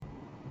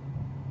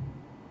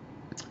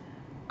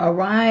All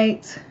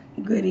right.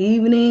 Good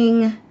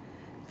evening.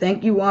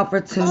 Thank you all for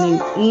tuning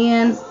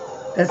in.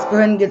 Let's go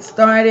ahead and get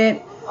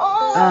started.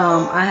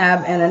 I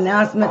have an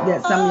announcement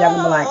that some of y'all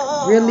gonna be like,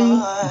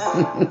 really?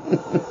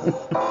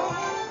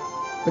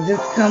 But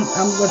just come.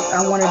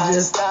 I want to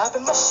just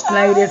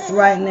play this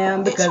right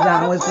now because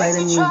I always play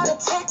the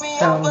music.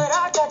 So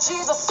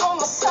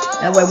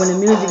that way, when the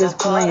music is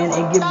playing,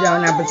 it gives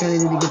y'all an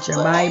opportunity to get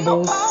your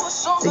Bibles,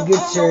 to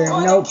get your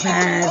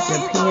notepads,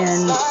 your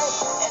pens,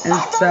 and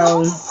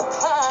so.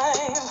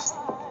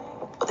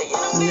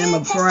 And then I'm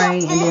going to pray,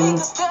 and then I'm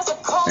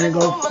going to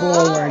go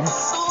forward.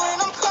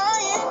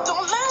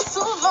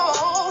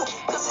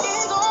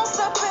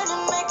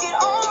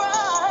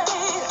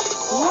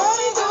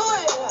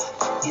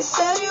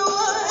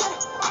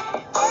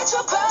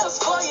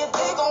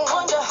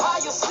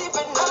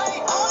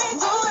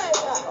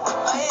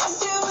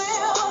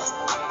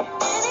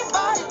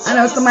 I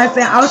know somebody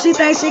saying, oh, she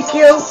thinks she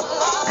cute.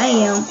 I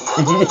am.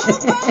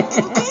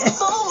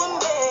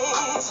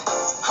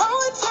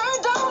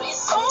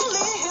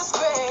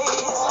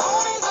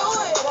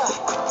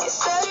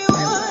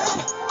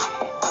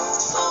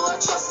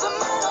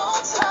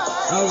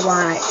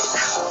 Alright,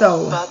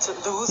 so,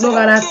 Lord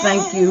God, I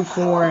thank you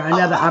for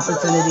another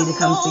opportunity to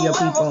come to your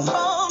people,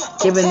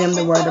 giving them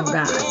the word of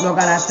God. Lord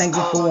God, I thank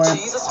you for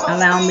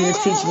allowing me to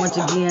teach once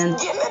again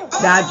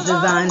God's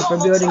design for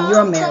building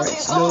your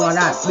marriage, Lord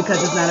God,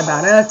 because it's not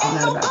about us, it's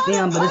not about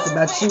them, but it's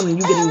about you and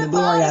you getting the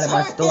glory out of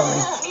our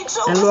story.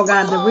 And Lord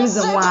God, the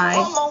reason why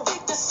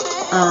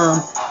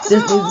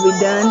this needs to be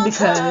done,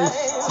 because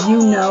you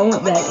know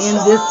that in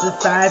this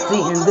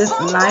society, in this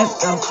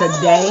life of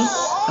today,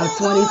 of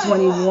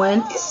 2021,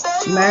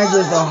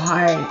 marriages are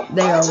hard.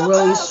 They are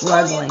really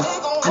struggling.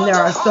 And there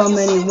are so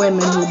many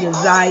women who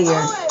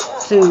desire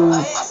to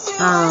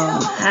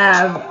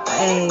have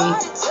a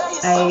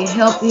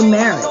healthy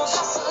marriage,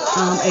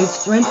 a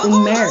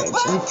strengthened marriage.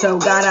 And so,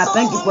 God, I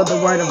thank you for the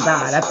word of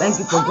God. I thank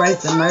you for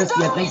grace and mercy.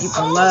 I thank you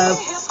for love.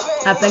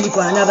 I thank you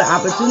for another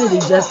opportunity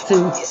just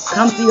to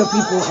come to your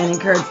people and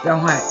encourage their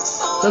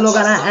hearts. So, Lord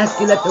God, I ask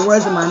you, let the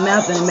words of my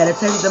mouth and the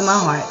meditations of my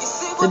heart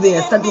to be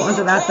acceptable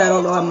unto thy sight, O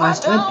Lord, my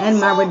strength and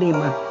my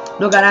redeemer.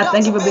 Lord God, I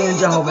thank you for being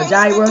Jehovah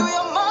Jireh.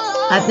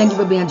 I thank you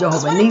for being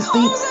Jehovah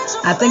Nisi.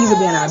 I thank you for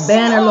being our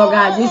banner, Lord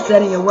God. You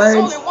said in your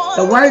word,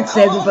 the word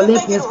says in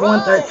Philippians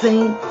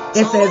 4:13,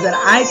 it says that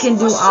I can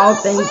do all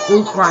things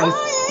through Christ,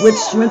 which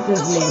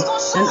strengthens me.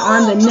 And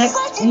on the next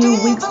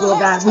few weeks, Lord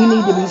God, we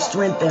need to be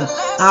strengthened.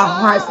 Our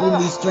hearts need to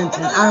be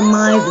strengthened. Our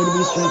minds need to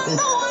be strengthened.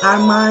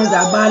 Our minds,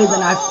 our bodies, and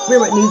our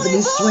spirit needs to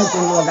be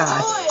strengthened, Lord God.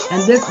 And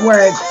this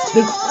word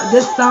speaks,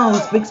 this song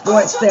speaks for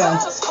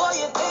itself.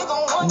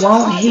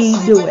 Won't he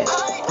do it?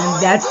 And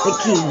that's the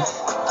key.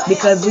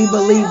 Because we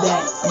believe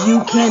that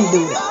you can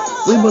do it.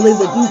 We believe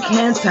that you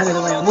can turn it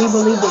around. We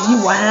believe that you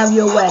will have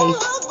your way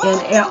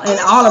in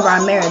all of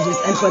our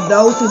marriages. And for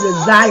those who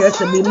desire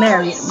to be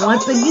married,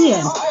 once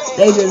again,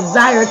 they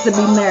desire to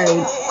be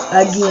married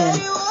again.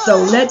 So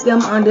let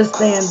them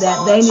understand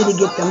that they need to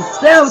get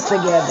themselves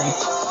together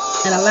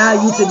and allow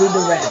you to do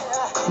the rest.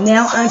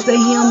 Now unto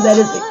him that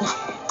is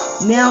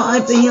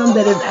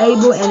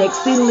able and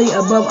exceedingly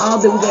above all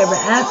that we could ever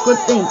ask or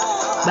think,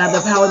 by the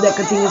power that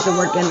continues to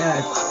work in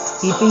us.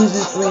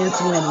 Ephesians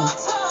 3:20.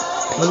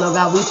 Well, Lord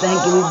God, we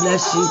thank you, we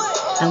bless you,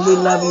 and we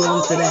love you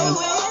on today.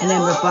 In the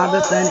name of the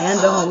Father, Son, and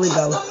the Holy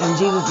Ghost. In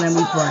Jesus' name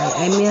we pray.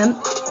 Amen.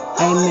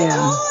 Amen.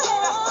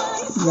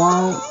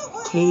 Won't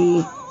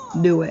he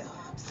do it?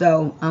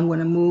 So I'm going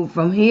to move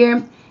from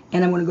here,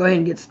 and I'm going to go ahead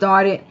and get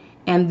started.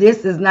 And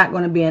this is not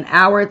going to be an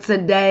hour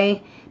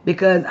today,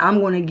 because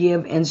I'm going to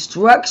give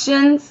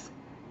instructions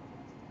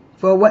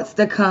for what's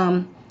to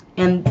come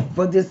and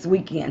for this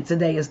weekend.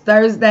 Today is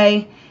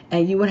Thursday,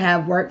 and you would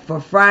have work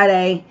for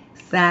Friday,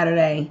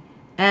 Saturday,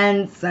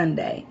 and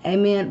Sunday.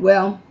 Amen.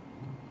 Well,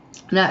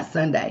 not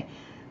Sunday.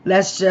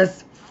 Let's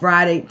just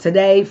Friday,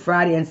 today,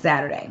 Friday, and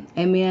Saturday.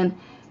 Amen.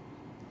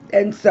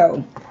 And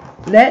so,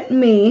 let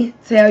me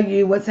tell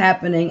you what's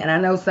happening. And I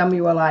know some of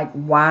you are like,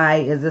 why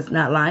is this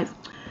not live?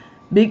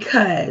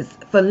 Because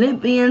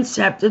Philippians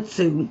chapter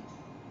 2,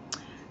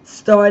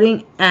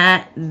 starting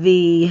at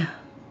the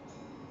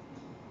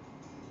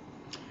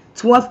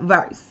 12th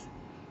verse,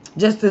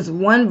 just this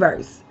one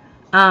verse.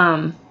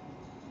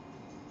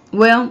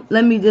 Well,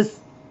 let me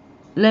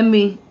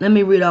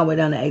read all the way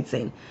down to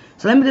 18.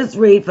 So let me just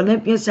read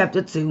Philippians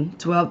chapter 2,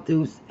 12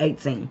 through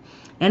 18.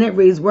 And it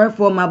reads,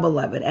 wherefore, my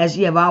beloved, as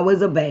ye have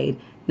always obeyed,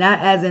 not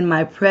as in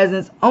my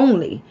presence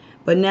only,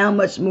 but now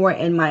much more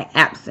in my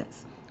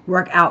absence,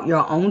 work out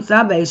your own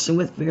salvation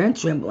with fear and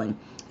trembling.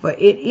 For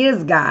it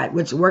is God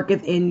which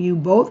worketh in you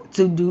both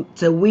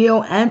to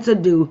will and to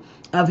do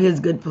of his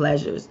good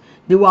pleasures.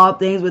 Do all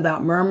things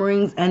without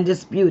murmurings and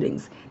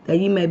disputings, that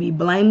ye may be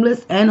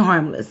blameless and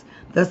harmless,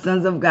 the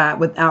sons of God,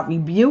 without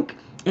rebuke,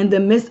 in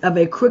the midst of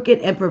a crooked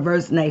and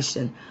perverse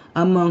nation,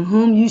 among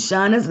whom you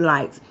shine as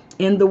lights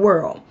in the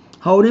world,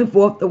 holding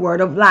forth the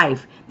word of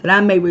life, that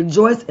I may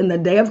rejoice in the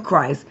day of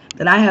Christ,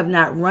 that I have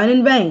not run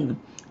in vain,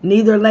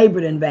 neither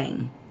labored in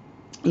vain.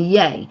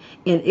 Yea,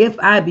 and if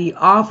I be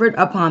offered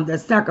upon the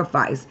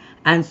sacrifice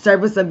and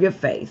service of your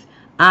faith,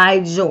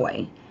 I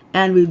joy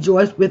and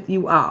rejoice with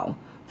you all.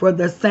 For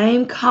the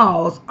same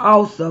cause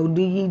also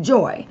do ye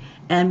joy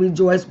and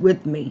rejoice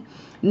with me.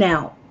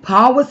 Now,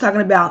 Paul was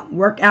talking about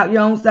work out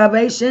your own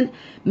salvation,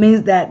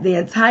 means that the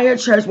entire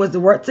church was to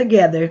work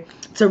together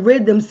to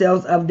rid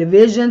themselves of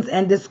divisions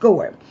and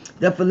discord.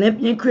 The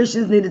Philippian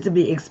Christians needed to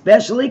be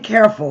especially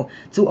careful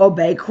to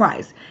obey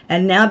Christ.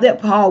 And now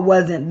that Paul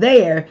wasn't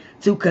there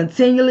to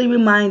continually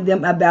remind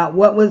them about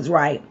what was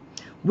right,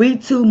 we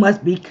too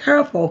must be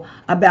careful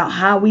about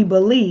how we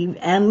believe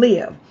and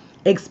live,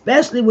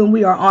 especially when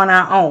we are on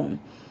our own.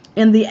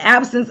 In the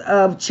absence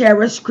of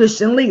cherished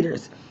Christian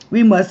leaders,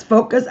 we must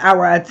focus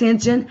our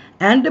attention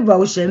and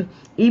devotion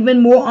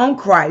even more on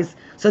Christ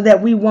so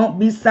that we won't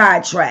be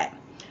sidetracked.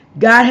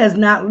 God has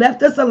not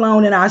left us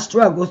alone in our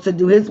struggles to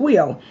do his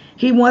will.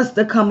 He wants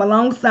to come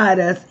alongside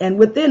us and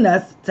within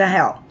us to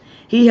help.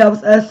 He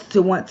helps us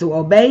to want to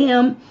obey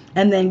him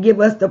and then give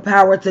us the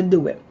power to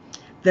do it.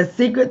 The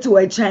secret to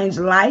a changed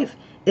life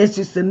is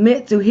to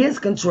submit to his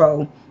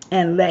control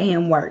and let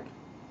him work.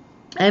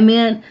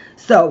 Amen.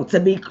 So to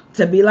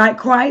be like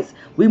Christ,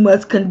 we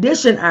must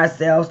condition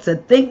ourselves to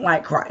think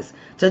like Christ,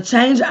 to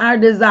change our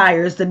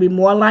desires to be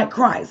more like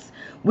Christ.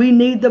 We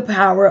need the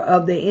power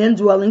of the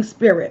indwelling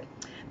spirit.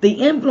 The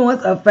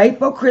influence of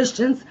faithful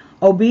Christians,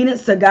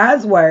 obedience to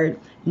God's word,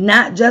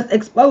 not just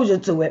exposure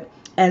to it,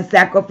 and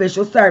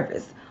sacrificial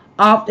service.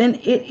 Often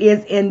it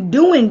is in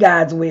doing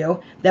God's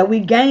will that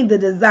we gain the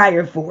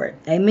desire for it.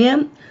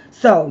 Amen.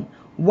 So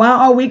why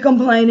are we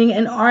complaining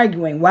and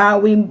arguing? Why are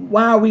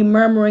we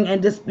murmuring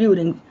and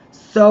disputing?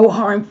 So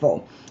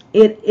harmful.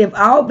 If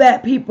all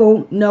that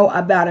people know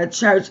about a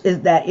church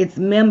is that its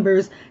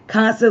members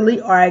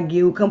constantly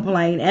argue,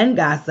 complain, and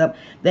gossip,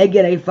 they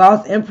get a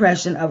false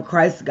impression of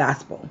Christ's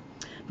gospel.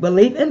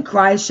 Belief in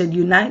Christ should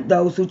unite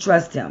those who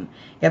trust him.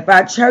 If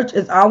our church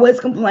is always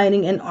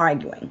complaining and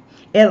arguing,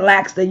 it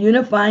lacks the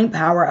unifying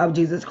power of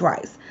Jesus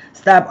Christ.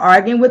 Stop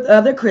arguing with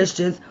other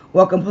Christians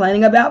or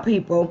complaining about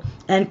people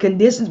and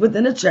conditions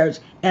within the church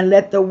and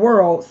let the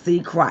world see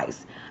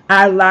Christ.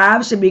 Our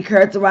lives should be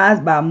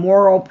characterized by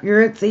moral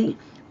purity,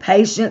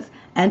 patience,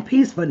 and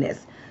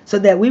peacefulness so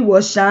that we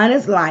will shine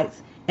as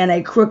lights in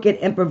a crooked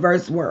and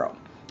perverse world.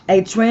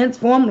 A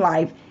transformed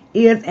life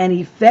is an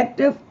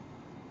effective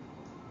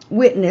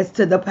witness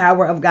to the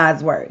power of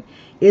God's word.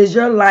 Is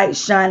your light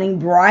shining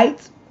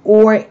bright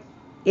or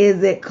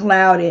is it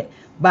clouded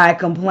by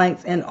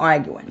complaints and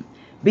arguing?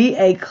 Be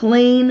a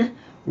clean,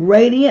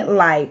 radiant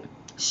light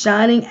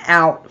shining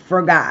out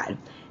for God.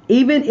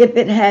 Even if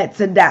it had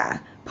to die,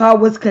 Paul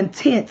was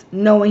content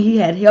knowing he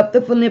had helped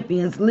the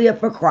Philippians live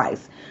for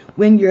Christ.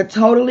 When you're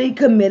totally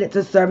committed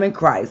to serving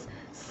Christ,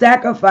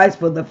 sacrifice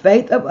for the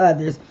faith of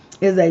others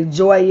is a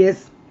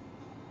joyous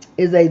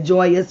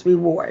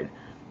reward.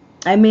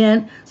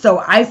 Amen. So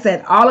I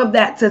said all of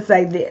that to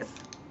say this.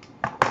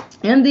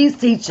 In these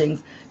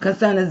teachings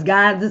concerning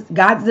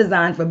God's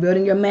design for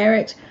building your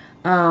marriage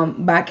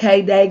by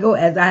Kay Daigle,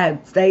 as I have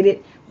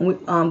stated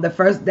the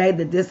first day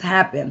that this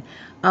happened,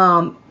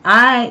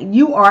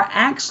 you are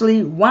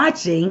actually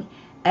watching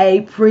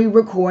a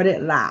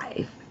pre-recorded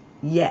live.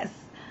 Yes,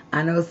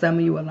 I know some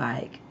of you are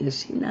like, is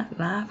she not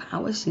live?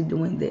 How is she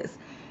doing this?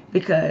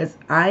 Because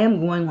I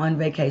am going on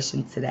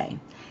vacation today.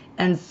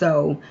 And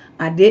so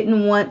I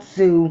didn't want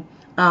to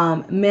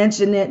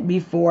mention it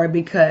before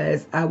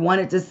because I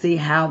wanted to see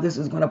how this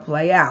was going to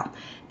play out.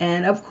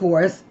 And of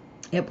course,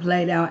 it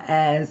played out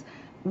as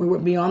we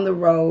would be on the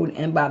road,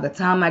 and by the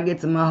time I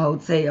get to my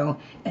hotel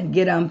and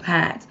get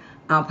unpacked,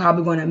 I'm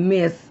probably going to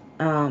miss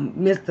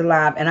the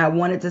live. And I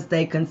wanted to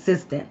stay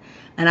consistent,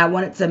 and I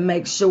wanted to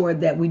make sure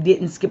that we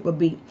didn't skip a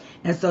beat.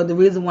 And so the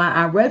reason why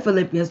I read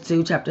Philippians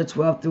 2, chapter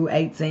 12 through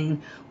 18,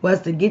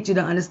 was to get you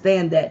to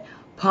understand that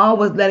Paul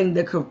was letting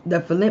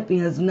the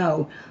Philippians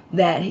know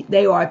that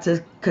they are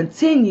to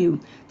continue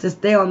to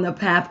stay on the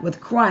path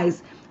with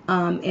Christ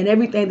in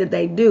everything that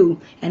they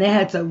do. And they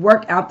had to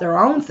work out their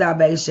own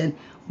salvation,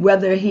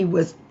 whether he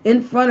was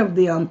in front of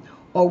them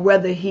or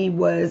whether he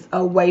was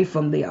away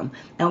from them.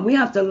 And we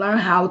have to learn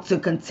how to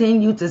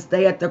continue to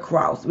stay at the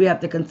cross. We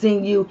have to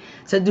continue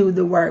to do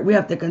the work. We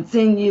have to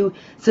continue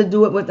to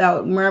do it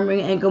without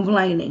murmuring and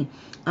complaining.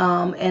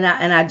 And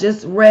I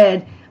just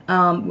read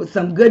with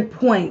some good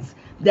points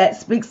that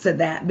speaks to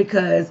that,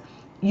 because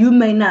you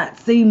may not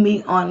see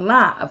me on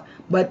live,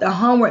 but the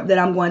homework that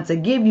I'm going to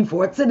give you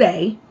for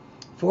today,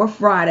 for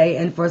Friday,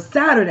 and for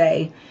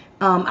Saturday,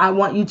 I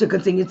want you to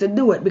continue to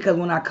do it, because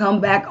when I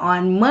come back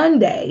on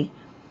Monday,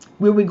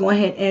 we'll be going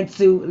ahead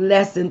into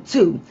lesson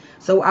 2.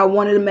 So I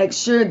wanted to make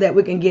sure that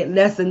we can get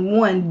lesson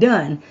 1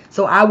 done.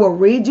 So I will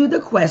read you the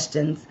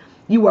questions.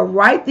 You will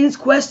write these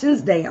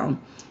questions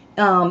down,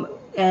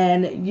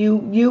 and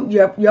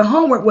your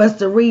homework was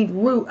to read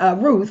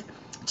Ruth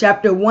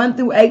chapter 1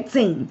 through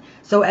 18.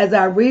 So as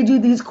I read you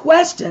these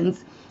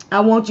questions,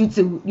 I want you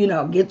to,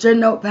 get your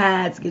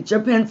notepads, get your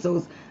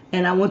pencils,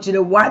 and I want you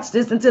to watch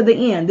this until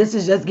the end. This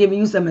is just giving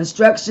you some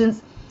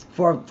instructions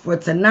for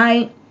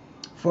tonight,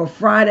 for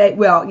Friday.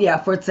 Well, yeah,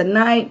 for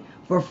tonight,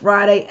 for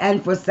Friday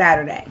and for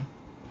Saturday.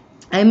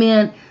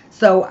 Amen.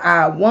 So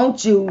I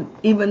want you,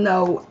 even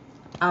though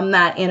I'm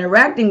not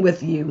interacting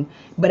with you,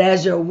 but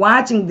as you're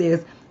watching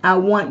this, I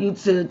want you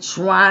to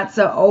try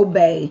to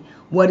obey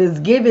what is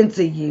given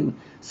to you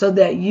so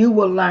that you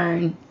will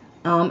learn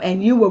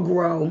and you will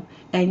grow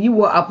and you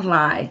will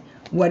apply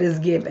what is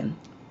given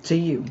to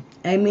you.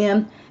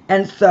 Amen.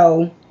 And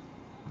so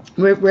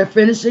we're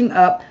finishing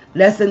up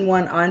lesson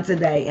 1 on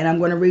today, and I'm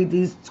going to read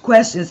these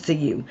questions to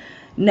you.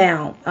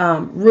 Now,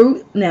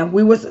 Ruth. Now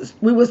we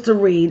was to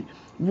read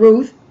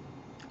Ruth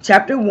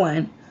chapter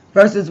 1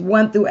 verses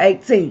 1 through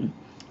 18,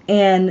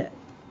 and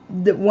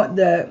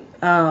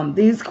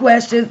these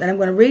questions, and I'm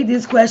going to read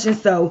these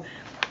questions. So,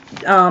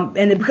 and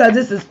because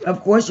this is,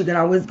 of course, you can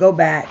always go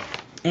back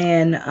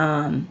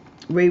and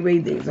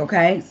reread these.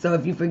 Okay, so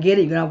if you forget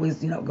it, you can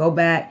always go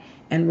back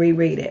and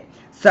reread it.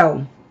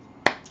 So,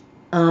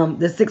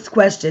 the 6th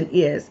question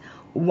is,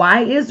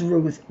 why is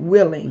Ruth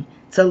willing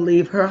to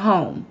leave her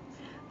home?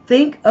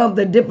 Think of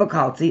the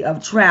difficulty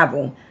of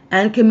travel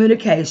and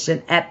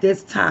communication at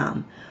this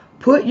time.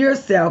 Put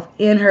yourself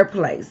in her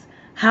place.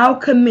 How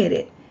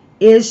committed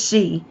is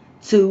she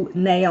to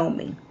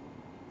Naomi?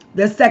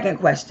 The 2nd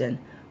question,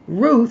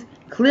 Ruth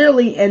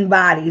clearly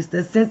embodies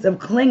the sense of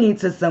clinging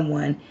to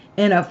someone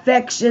in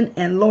affection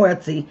and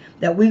loyalty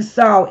that we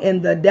saw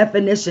in the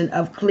definition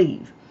of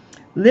cleave.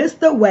 List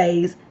the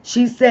ways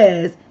she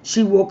says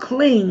she will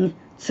cling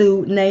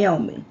to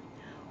Naomi.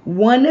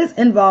 Oneness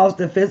involves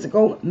the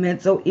physical,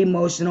 mental,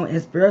 emotional,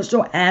 and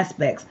spiritual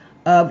aspects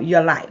of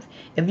your life.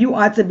 If you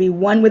are to be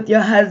one with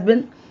your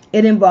husband,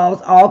 it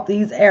involves all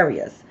these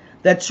areas.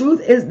 The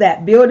truth is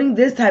that building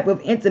this type of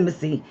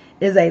intimacy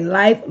is a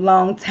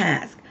lifelong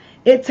task.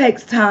 It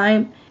takes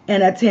time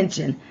and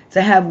attention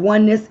to have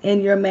oneness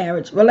in your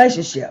marriage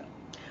relationship.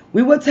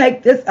 We will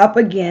take this up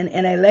again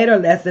in a later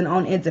lesson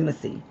on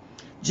intimacy.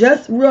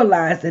 Just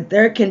realize that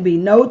there can be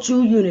no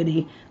true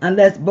unity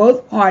unless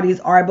both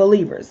parties are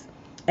believers.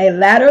 A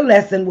latter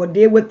lesson will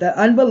deal with the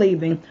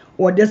unbelieving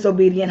or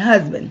disobedient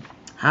husband.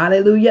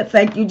 Hallelujah.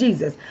 Thank you,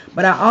 Jesus.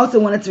 But I also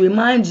wanted to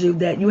remind you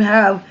that you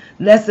have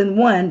lesson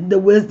 1, the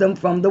wisdom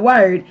from the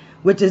word,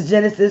 which is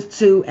Genesis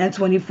 2 and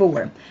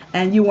 24.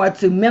 And you are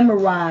to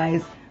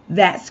memorize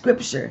that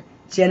scripture,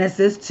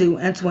 Genesis 2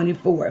 and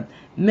 24.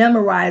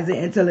 Memorize it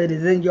until it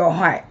is in your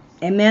heart.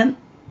 Amen.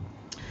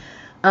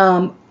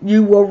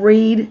 You will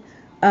read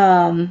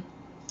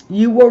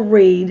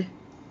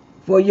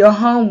for your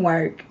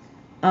homework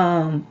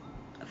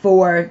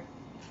for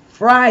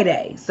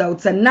Friday. So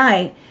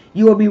tonight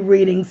you will be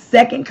reading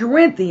 2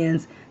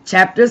 Corinthians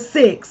chapter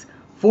 6,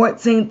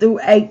 14 through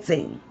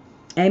 18.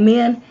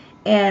 Amen.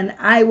 And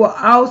I will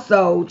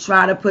also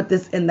try to put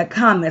this in the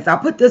comments. I'll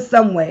put this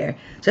somewhere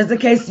just in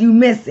case you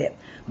miss it.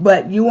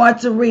 But you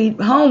want to read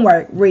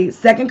homework, read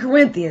 2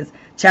 Corinthians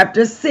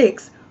chapter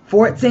 6,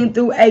 14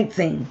 through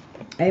 18.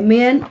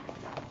 Amen.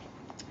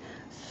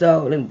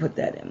 So let me put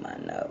that in my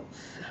notes.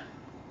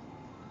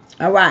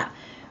 All right.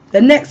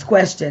 The next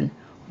question.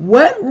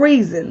 What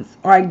reasons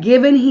are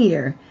given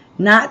here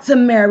not to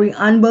marry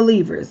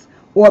unbelievers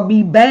or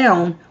be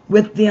bound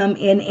with them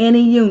in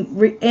any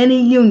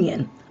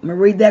union? I'm going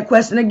to read that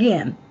question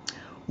again.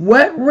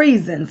 What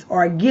reasons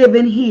are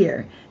given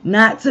here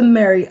not to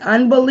marry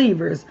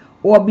unbelievers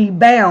or be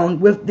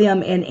bound with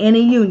them in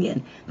any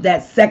union?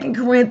 That's 2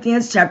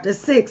 Corinthians chapter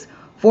 6,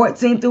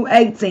 14 through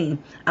 18.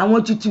 I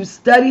want you to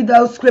study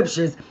those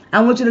scriptures. I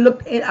want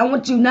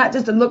you not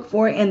just to look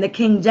for it in the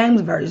King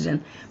James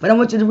Version, but I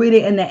want you to read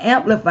it in the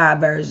Amplified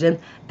Version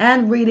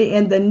and read it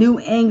in the New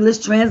English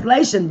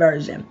Translation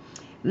Version.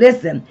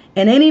 Listen,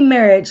 in any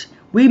marriage,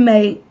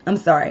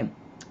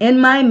 in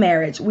my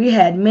marriage, we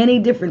had many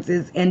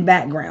differences in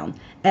background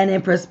and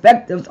in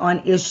perspectives on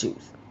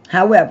issues.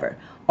 However,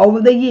 over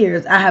the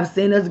years, I have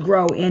seen us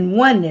grow in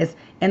oneness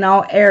in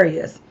all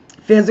areas,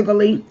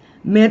 physically,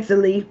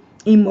 mentally,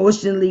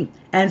 emotionally,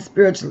 and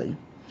spiritually.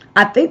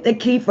 I think the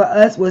key for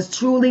us was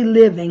truly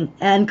living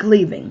and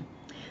cleaving.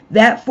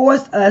 That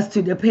forced us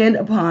to depend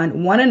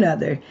upon one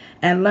another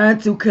and learn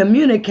to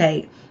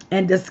communicate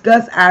and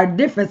discuss our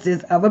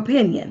differences of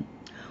opinion.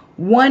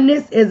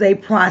 Oneness is a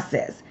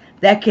process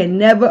that can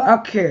never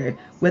occur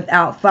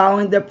without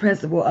following the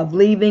principle of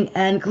leaving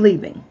and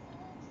cleaving.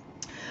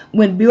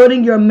 When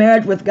building your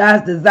marriage with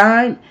God's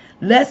design,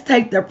 let's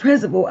take the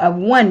principle of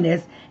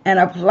oneness and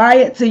apply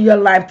it to your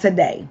life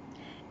today,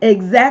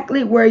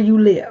 exactly where you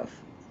live.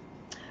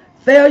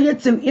 Failure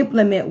to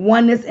implement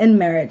oneness in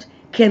marriage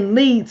can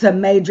lead to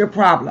major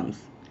problems.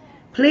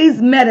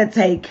 Please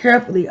meditate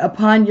carefully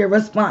upon your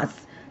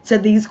response to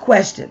these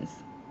questions.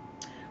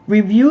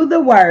 Review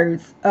the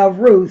words of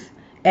Ruth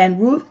and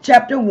Ruth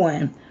chapter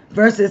 1,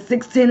 verses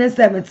 16 and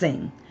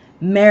 17.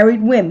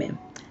 Married women,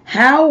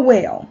 how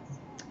well?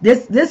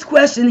 This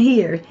question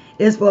here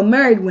is for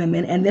married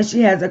women, and then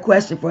she has a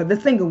question for the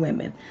single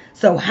women.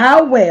 So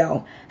how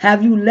well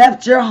have you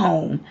left your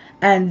home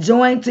and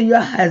joined to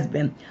your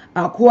husband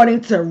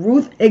according to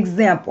Ruth's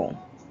example?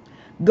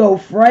 Go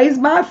phrase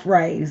by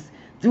phrase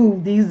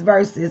through these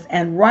verses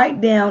and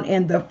write down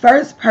in the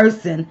first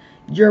person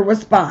your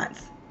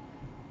response.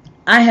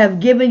 I have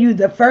given you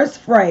the first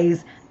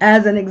phrase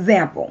as an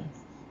example.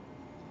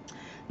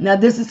 Now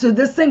this is to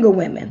the single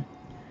women.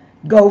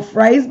 Go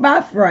phrase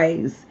by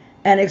phrase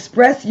and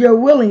express your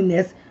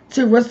willingness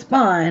to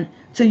respond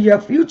to your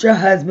future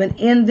husband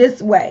in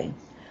this way.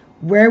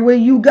 Where will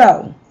you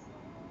go?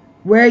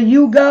 Where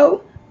you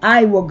go,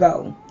 I will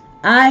go.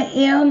 I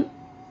am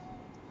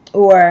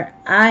or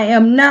I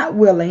am not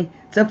willing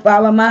to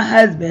follow my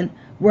husband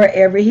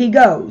wherever he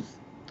goes.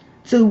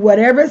 To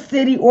whatever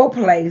city or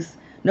place,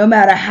 no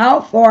matter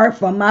how far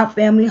from my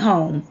family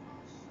home.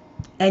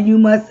 And you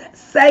must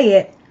say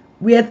it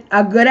with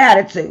a good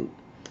attitude.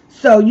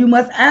 So you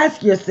must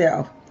ask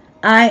yourself,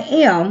 I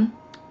am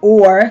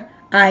or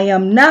I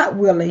am not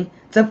willing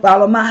to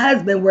follow my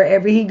husband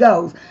wherever he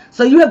goes.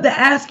 So you have to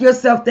ask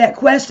yourself that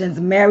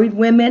question, married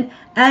women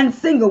and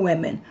single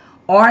women.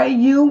 Are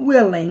you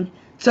willing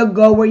to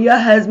go where your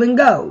husband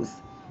goes?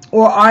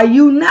 Or are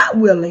you not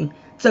willing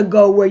to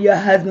go where your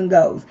husband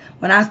goes?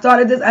 When I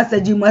started this, I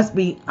said you must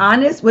be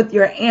honest with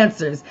your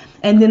answers.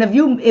 And then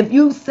if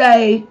you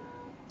say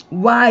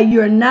why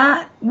you're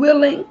not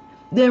willing,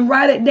 then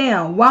write it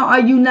down. Why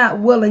are you not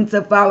willing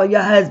to follow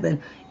your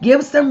husband?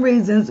 Give some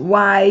reasons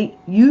why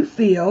you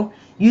feel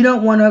you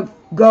don't want to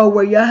go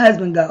where your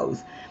husband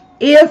goes.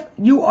 If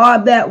you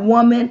are that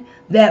woman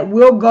that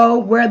will go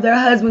where their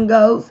husband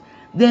goes,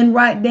 then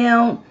write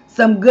down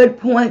some good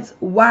points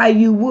why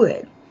you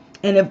would.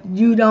 And if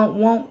you don't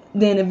want,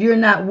 then if you're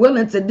not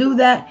willing to do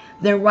that,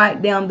 then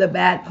write down the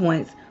bad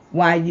points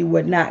why you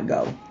would not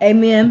go.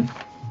 Amen.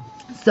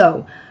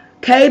 So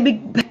Kay,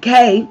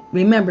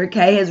 remember,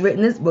 Kay has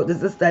written this book. This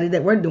is a study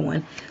that we're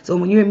doing. So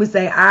when you hear me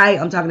say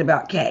I'm talking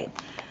about Kay.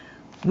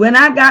 When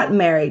I got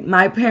married,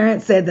 my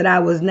parents said that I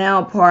was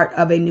now part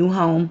of a new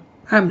home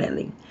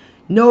permanently,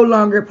 no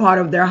longer part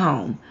of their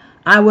home.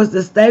 I was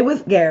to stay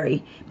with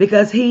Gary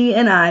because he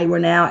and I were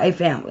now a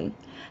family.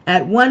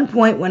 At one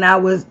point when I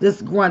was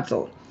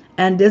disgruntled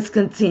and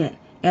discontent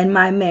in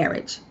my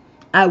marriage,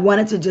 I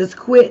wanted to just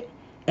quit,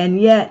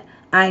 and yet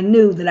I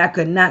knew that I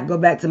could not go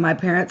back to my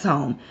parents'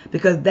 home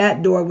because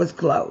that door was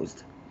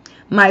closed.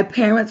 My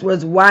parents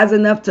was wise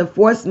enough to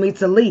force me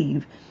to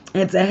leave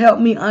and to help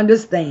me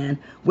understand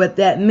what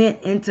that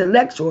meant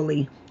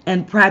intellectually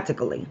and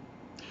practically.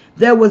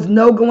 There was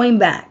no going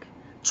back.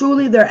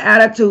 Truly, their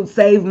attitude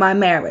saved my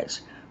marriage,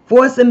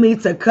 forcing me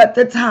to cut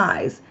the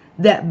ties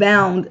that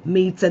bound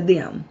me to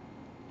them.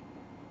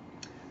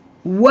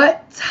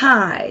 What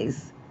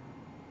ties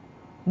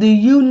do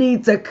you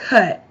need to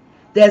cut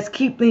that's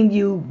keeping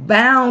you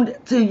bound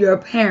to your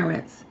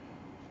parents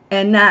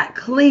and not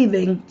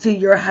cleaving to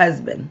your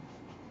husband?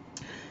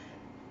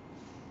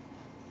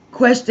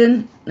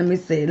 Question, let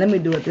me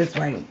do it this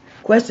way.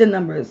 Question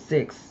number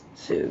 6,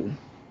 2,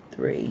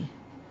 3,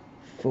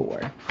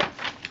 4,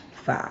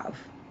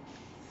 5,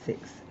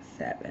 6,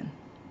 7,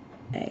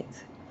 8,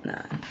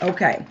 9.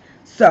 Okay,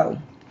 so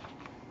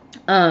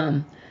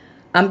I'm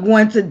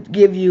going to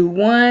give you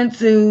 1,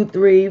 2,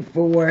 3,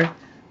 4,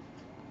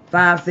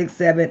 5, 6,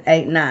 7,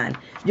 8, 9.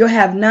 You'll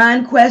have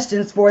 9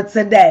 questions for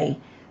today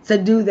to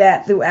do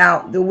that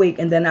throughout the week,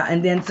 and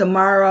then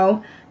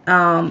tomorrow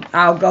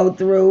I'll go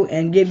through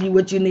and give you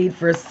what you need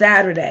for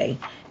Saturday,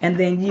 and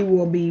then you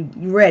will be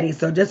ready.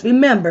 So just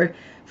remember,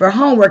 for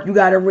homework, you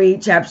got to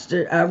read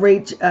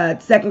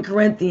 2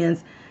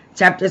 Corinthians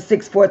chapter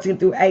 6, 14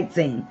 through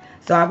 18.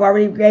 So I've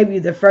already gave you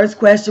the first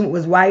question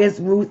was, why is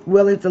Ruth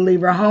willing to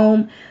leave her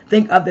home?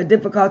 Think of the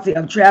difficulty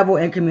of travel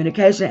and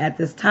communication at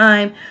this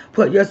time.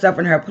 Put yourself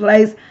in her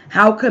place.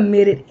 How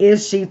committed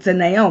is she to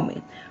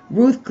Naomi?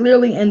 Ruth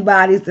clearly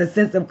embodies the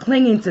sense of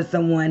clinging to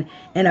someone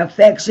and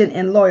affection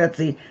and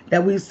loyalty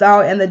that we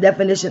saw in the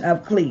definition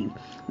of cleave.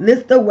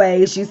 List the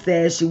ways she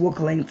says she will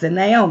cling to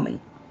Naomi.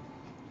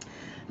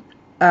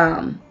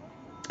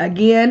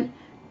 Again,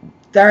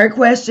 third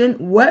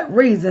question, what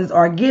reasons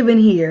are given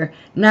here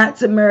not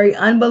to marry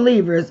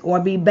unbelievers or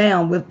be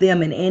bound with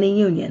them in any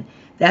union?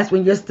 That's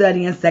when you're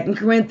studying 2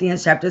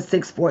 Corinthians chapter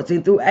 6,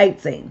 14 through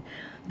 18.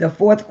 The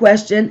fourth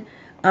question,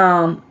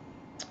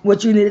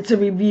 what you needed to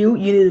review,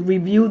 you need to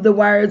review the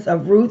words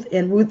of Ruth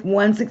in Ruth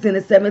 1, 16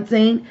 and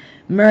 17.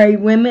 Married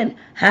women,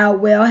 how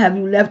well have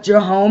you left your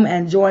home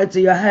and joined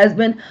to your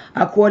husband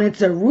according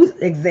to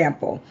Ruth's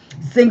example?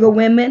 Single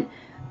women,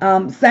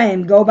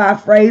 same. Go by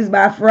phrase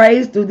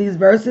through these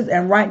verses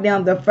and write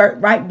down in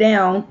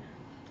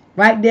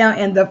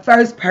the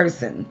first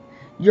person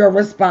your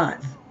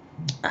response.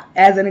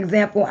 As an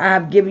example, I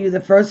have given you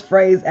the first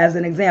phrase as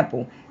an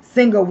example.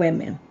 Single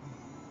women,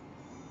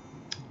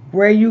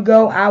 where you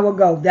go, I will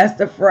go. That's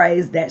the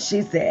phrase that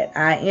she said.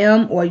 I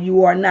am or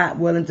you are not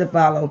willing to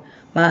follow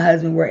my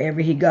husband wherever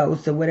he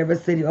goes, to whatever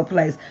city or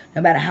place,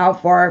 no matter how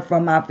far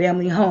from my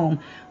family home,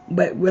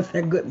 but with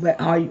a good, but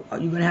are you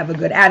going to have a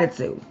good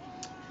attitude?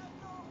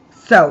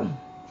 So,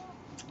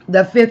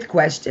 the fifth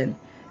question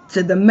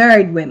to the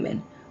married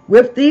women.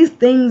 With these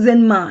things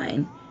in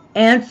mind,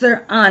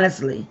 answer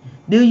honestly.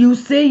 Do you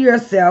see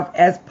yourself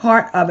as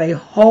part of a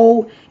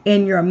whole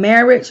in your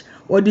marriage,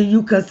 or do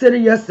you consider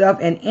yourself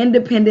an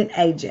independent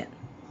agent?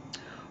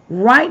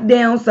 Write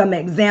down some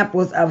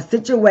examples of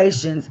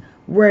situations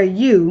where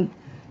you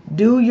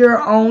do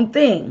your own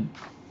thing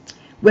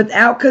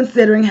without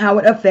considering how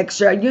it affects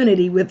your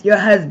unity with your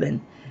husband.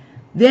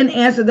 Then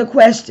answer the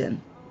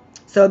question.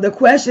 So the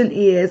question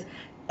is,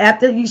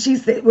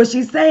 what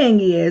she's saying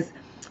is,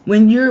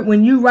 when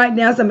you write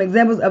down some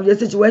examples of your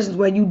situations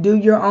where you do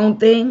your own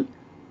thing,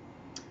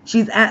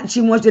 she wants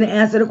you to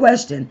answer the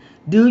question.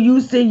 Do you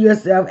see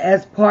yourself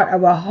as part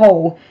of a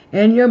whole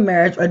in your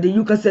marriage, or do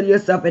you consider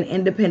yourself an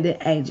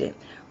independent agent?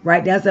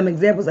 Write down some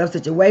examples of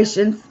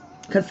situations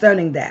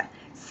concerning that.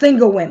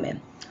 Single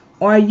women,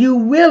 are you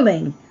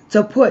willing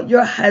to put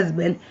your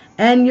husband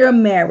and your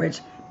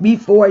marriage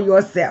before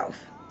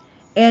yourself?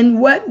 In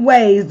what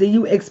ways do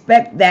you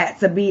expect that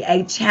to be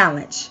a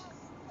challenge?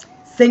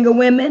 Single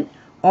women,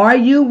 are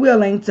you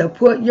willing to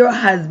put your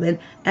husband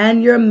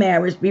and your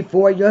marriage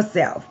before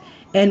yourself?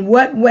 In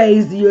what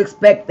ways do you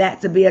expect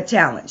that to be a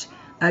challenge?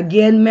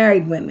 Again,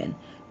 married women,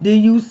 do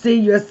you see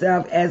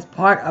yourself as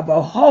part of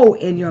a whole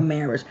in your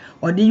marriage,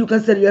 or do you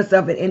consider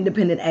yourself an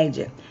independent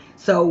agent?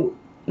 So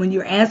when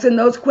you're answering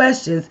those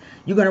questions,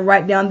 you're going to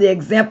write down the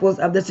examples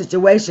of the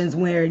situations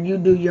where you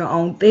do your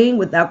own thing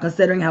without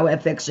considering how it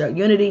affects your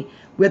unity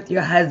with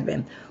your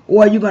husband.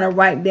 Or you're going to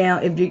write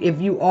down,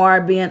 if you are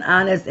being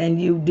honest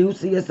and you do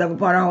see yourself a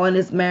part of a whole in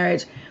this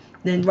marriage,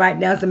 then write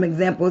down some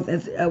examples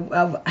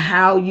of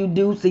how you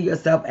do see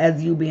yourself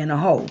as you being a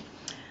whole.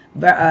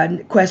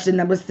 Question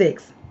number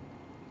 6.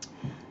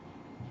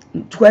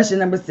 Question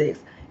number 6.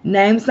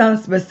 Name some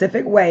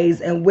specific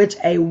ways in which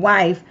a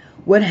wife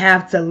would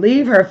have to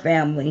leave her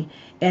family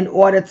in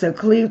order to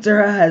cleave to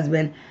her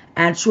husband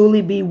and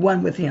truly be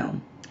one with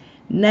him.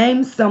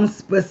 Name some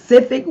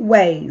specific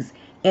ways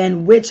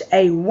in which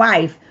a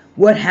wife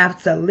would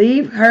have to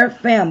leave her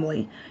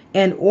family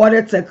in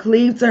order to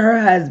cleave to her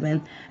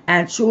husband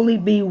and truly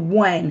be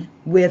one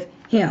with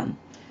him.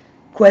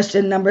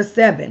 Question number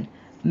 7.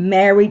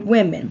 Married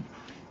women,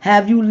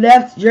 have you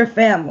left your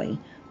family,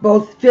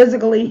 both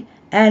physically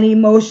and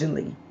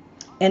emotionally?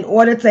 In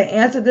order to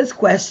answer this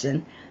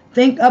question,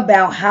 think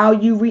about how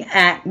you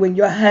react when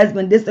your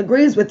husband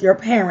disagrees with your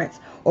parents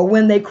or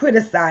when they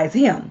criticize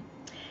him.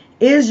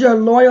 Is your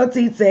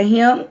loyalty to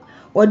him,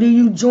 or do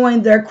you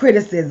join their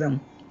criticism?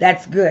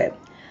 That's good.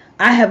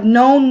 I have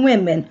known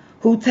women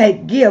who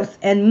take gifts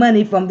and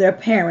money from their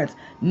parents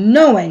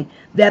knowing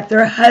that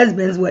their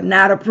husbands would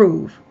not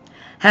approve.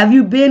 Have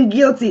you been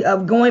guilty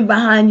of going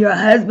behind your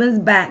husband's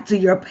back to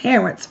your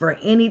parents for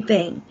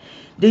anything?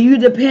 Do you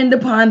depend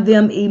upon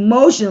them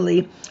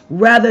emotionally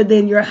rather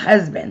than your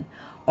husband?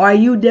 Are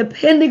you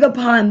depending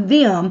upon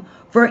them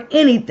for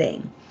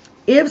anything?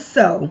 If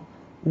so,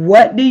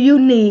 what do you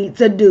need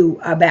to do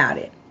about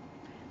it?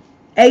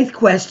 8th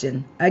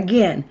question.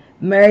 Again,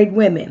 married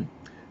women,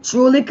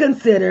 truly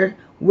consider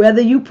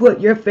whether you put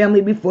your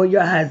family before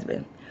your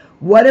husband.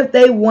 What if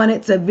they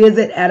wanted to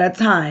visit at a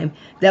time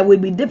that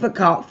would be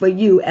difficult for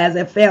you as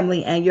a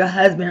family and your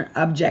husband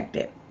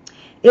objected?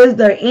 Is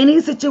there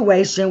any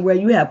situation where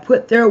you have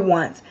put their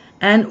wants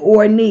and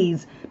or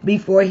needs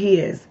before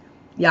his?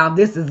 Y'all,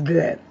 this is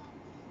good.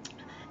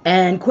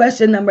 And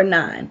question number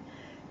 9.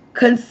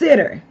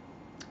 Consider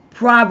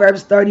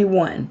Proverbs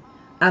 31,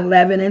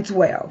 11 and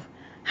 12.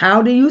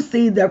 How do you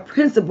see the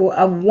principle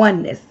of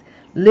oneness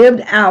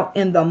lived out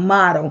in the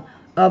model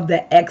of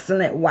the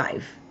excellent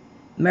wife?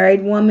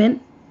 Married women,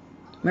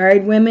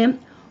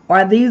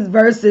 are these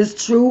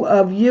verses true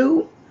of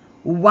you?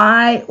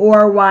 Why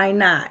or why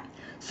not?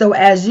 So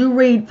as you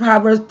read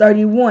Proverbs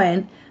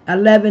 31,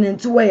 11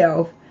 and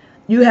 12,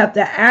 you have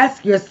to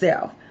ask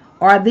yourself,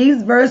 are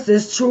these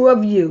verses true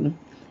of you?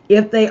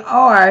 If they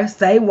are,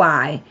 say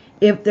why.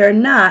 If they're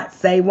not,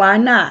 say why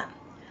not.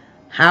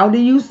 How do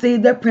you see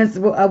the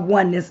principle of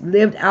oneness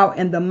lived out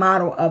in the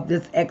model of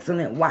this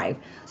excellent wife?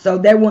 So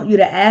they want you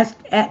to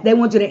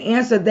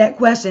answer that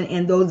question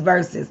in those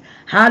verses.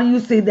 How do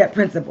you see that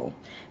principle?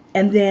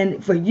 And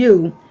then for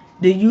you,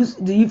 do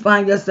you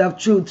find yourself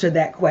true to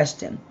that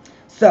question?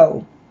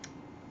 So,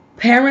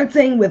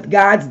 parenting with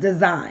God's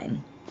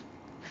design.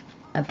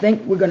 I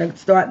think we're going to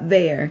start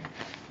there.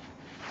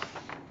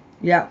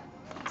 Yep,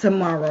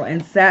 tomorrow.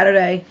 And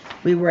Saturday,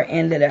 we will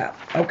end it up.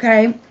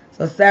 Okay?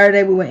 So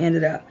Saturday, we will end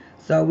it up.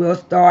 So we'll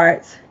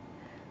start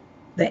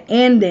the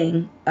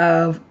ending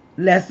of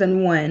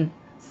lesson 1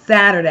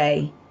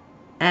 Saturday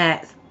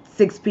at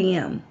 6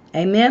 p.m.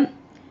 Amen?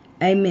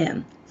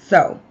 Amen.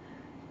 So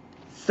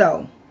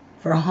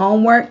for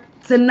homework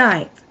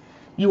tonight,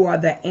 you are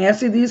to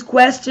answer these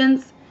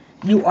questions.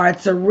 You are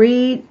to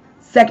read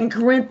 2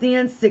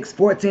 Corinthians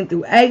 6:14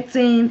 through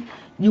 18.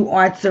 You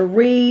are to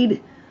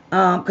read,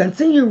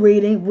 continue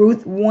reading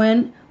Ruth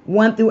 1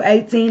 through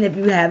 18 if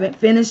you haven't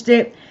finished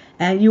it.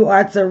 And you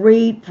are to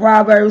read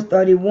Proverbs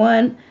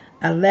 31,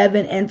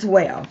 11, and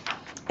 12.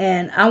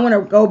 And I want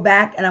to go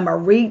back and I'm going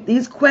to read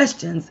these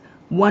questions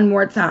one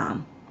more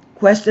time.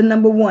 Question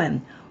number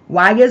 1.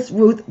 Why is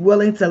Ruth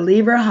willing to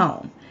leave her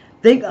home?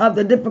 Think of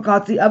the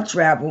difficulty of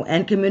travel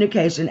and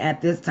communication at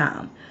this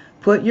time.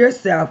 Put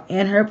yourself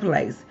in her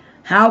place.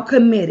 How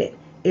committed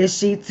is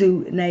she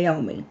to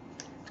Naomi?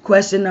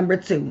 Question number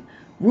 2.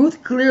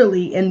 Ruth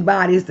clearly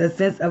embodies the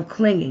sense of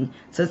clinging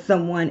to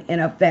someone in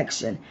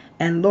affection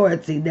and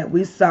loyalty that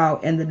we saw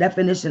in the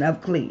definition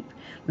of cleave.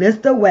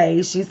 List the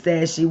ways she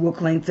says she will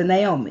cling to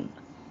Naomi.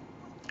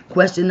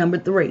 Question number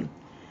 3,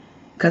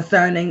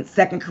 concerning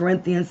 2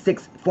 Corinthians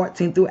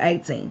 6:14 through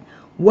 18.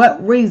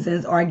 What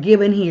reasons are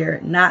given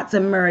here not to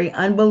marry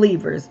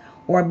unbelievers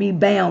or be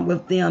bound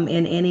with them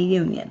in any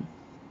union?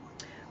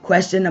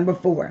 Question number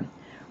 4.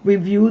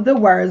 Review the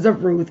words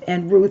of Ruth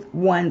in Ruth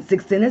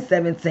 1:16 and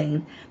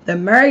 17. The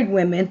married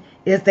women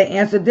is to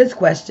answer this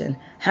question.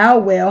 How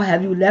well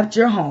have you left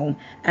your home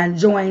and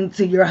joined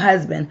to your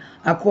husband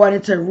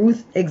according to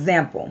Ruth's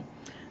example?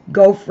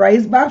 Go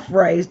phrase by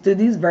phrase through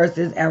these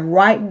verses and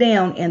write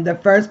down in the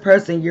first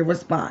person your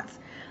response.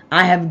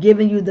 I have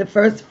given you the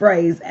first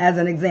phrase as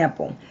an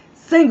example.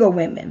 Single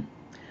women,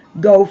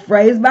 go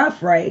phrase by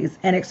phrase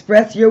and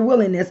express your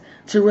willingness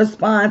to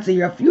respond to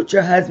your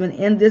future husband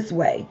in this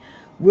way.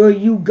 Will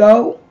you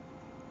go?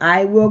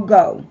 I will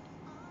go.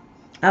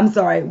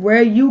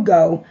 Where you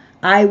go,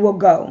 I will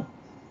go.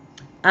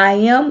 I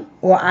am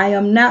or I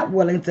am not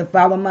willing to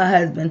follow my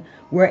husband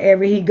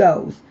wherever he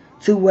goes,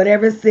 to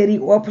whatever city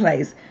or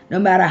place, no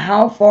matter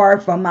how far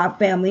from my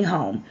family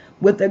home,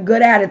 with a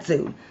good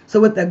attitude. So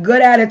with a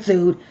good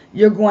attitude,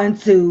 you're going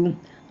to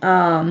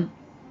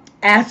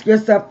ask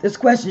yourself this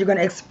question. You're going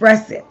to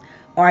express it.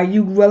 Are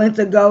you willing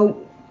to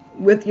go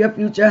with your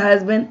future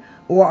husband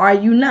or are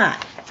you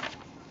not?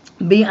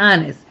 Be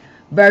honest.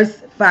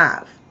 Verse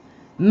 5.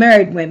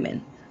 Married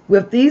women,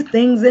 with these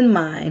things in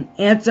mind,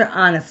 answer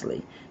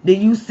honestly. Do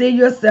you see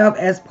yourself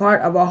as part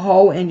of a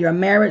whole in your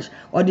marriage,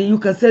 or do you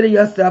consider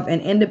yourself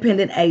an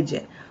independent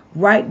agent?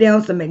 Write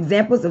down some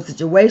examples of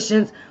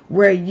situations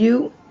where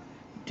you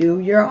do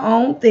your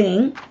own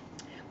thing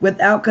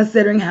without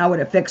considering how it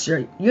affects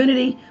your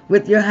unity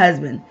with your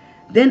husband.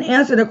 Then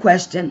answer the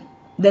question.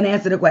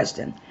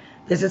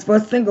 This is for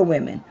single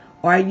women.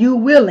 Are you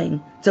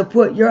willing to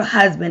put your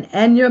husband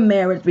and your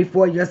marriage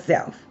before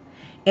yourself?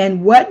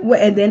 And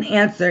then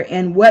answer,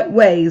 in what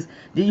ways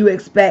do you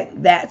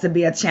expect that to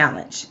be a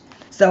challenge?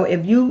 So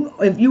if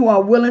you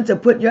are willing to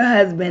put your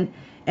husband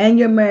and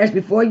your marriage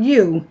before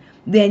you,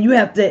 then you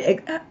have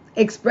to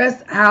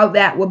express how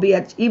that will be,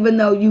 even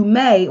though you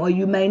may or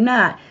you may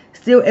not,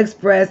 still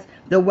express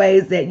the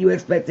ways that you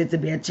expect it to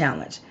be a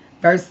challenge.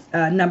 Verse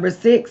number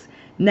 6,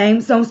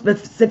 name some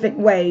specific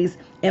ways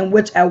in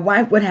which a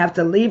wife would have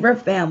to leave her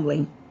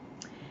family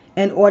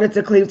in order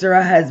to cleave to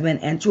her husband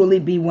and truly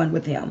be one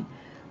with him.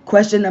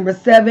 Question number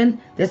 7,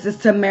 this is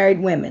to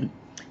married women.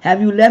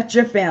 Have you left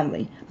your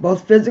family,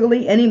 both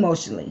physically and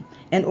emotionally?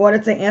 In order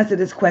to answer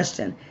this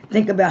question,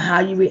 think about how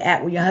you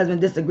react when your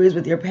husband disagrees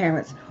with your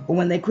parents or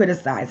when they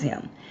criticize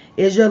him.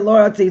 Is your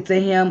loyalty to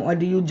him, or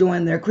do you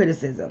join their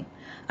criticism?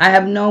 I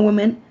have known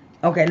women.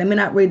 Okay, let me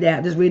not read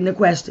that. Just reading the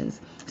questions.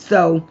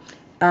 So,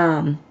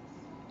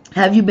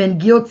 have you been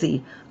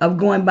guilty of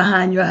going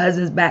behind your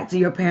husband's back to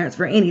your parents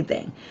for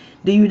anything?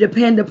 Do you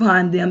depend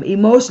upon them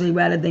emotionally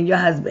rather than your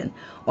husband?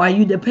 Or are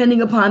you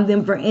depending upon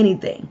them for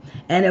anything?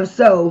 And if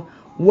so,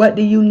 what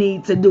do you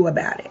need to do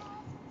about it?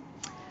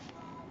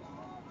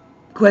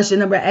 Question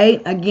number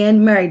 8,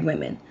 again, married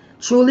women.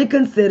 Truly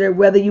consider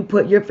whether you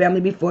put your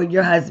family before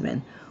your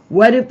husband.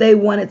 What if they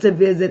wanted to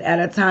visit at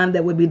a time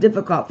that would be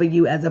difficult for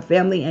you as a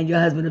family and your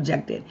husband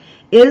objected?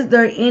 Is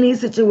there any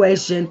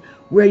situation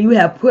where you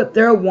have put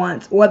their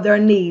wants or their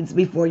needs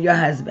before your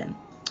husband?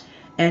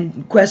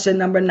 And question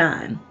number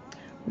 9,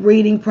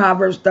 reading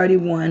Proverbs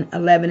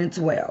 31:11 and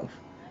 12.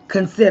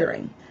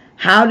 Considering,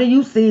 how do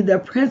you see the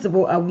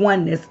principle of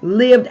oneness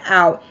lived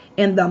out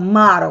in the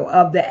model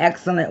of the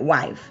excellent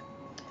wife?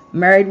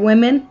 Married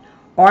women,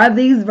 are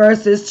these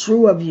verses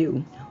true of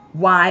you?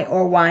 Why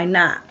or why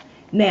not?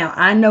 Now,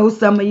 I know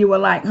some of you are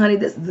like, honey,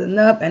 this is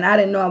enough, and I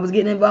didn't know I was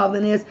getting involved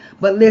in this.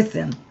 But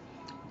listen,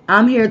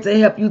 I'm here to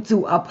help you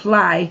to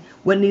apply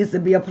what needs to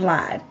be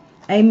applied.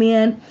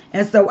 Amen.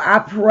 And so I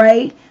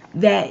pray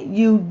that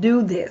you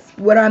do this.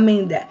 What I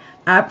mean that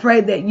I pray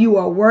that you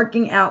are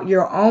working out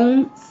your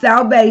own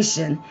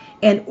salvation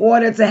in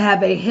order to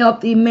have a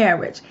healthy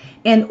marriage,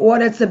 in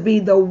order to be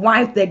the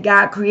wife that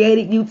God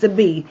created you to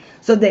be,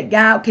 so that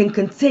God can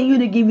continue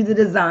to give you the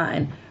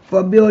design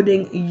for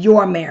building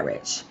your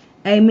marriage.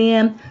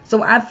 Amen.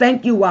 So I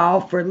thank you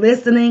all for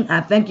listening.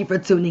 I thank you for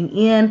tuning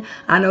in.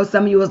 I know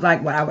some of you was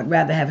like, well, I would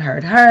rather have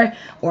heard her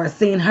or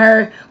seen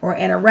her or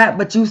interact,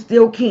 but you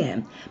still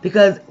can.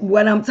 Because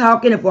what I'm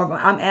talking, if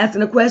I'm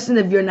asking a question,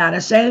 if you're not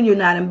ashamed, you're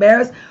not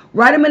embarrassed,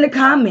 write them in the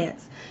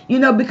comments. You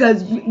know,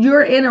 because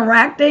you're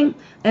interacting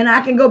and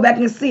I can go back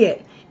and see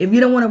it. If you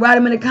don't want to write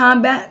them in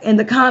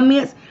the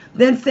comments,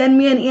 then send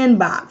me an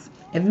inbox.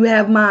 If you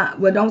have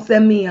don't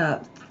send me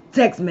a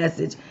text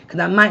message, because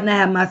I might not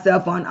have my cell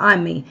phone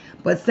on me,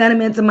 but send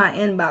them into my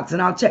inbox and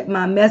I'll check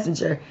my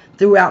messenger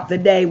throughout the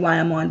day while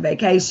I'm on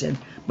vacation.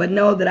 But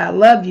know that I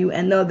love you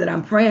and know that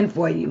I'm praying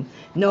for you.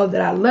 Know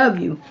that I love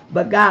you,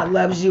 but God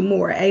loves you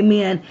more.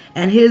 Amen.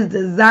 And his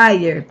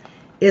desire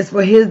is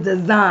for his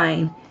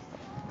design.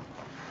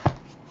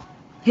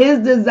 His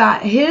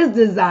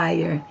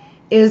desire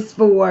is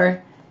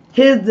for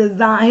his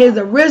design, his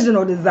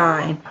original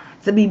design,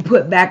 to be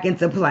put back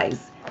into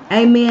place.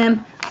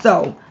 Amen.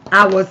 So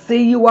I will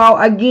see you all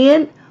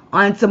again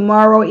on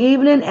tomorrow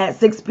evening at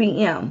 6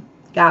 p.m.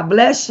 God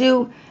bless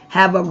you.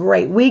 Have a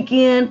great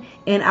weekend,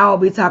 and I will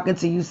be talking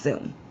to you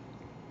soon.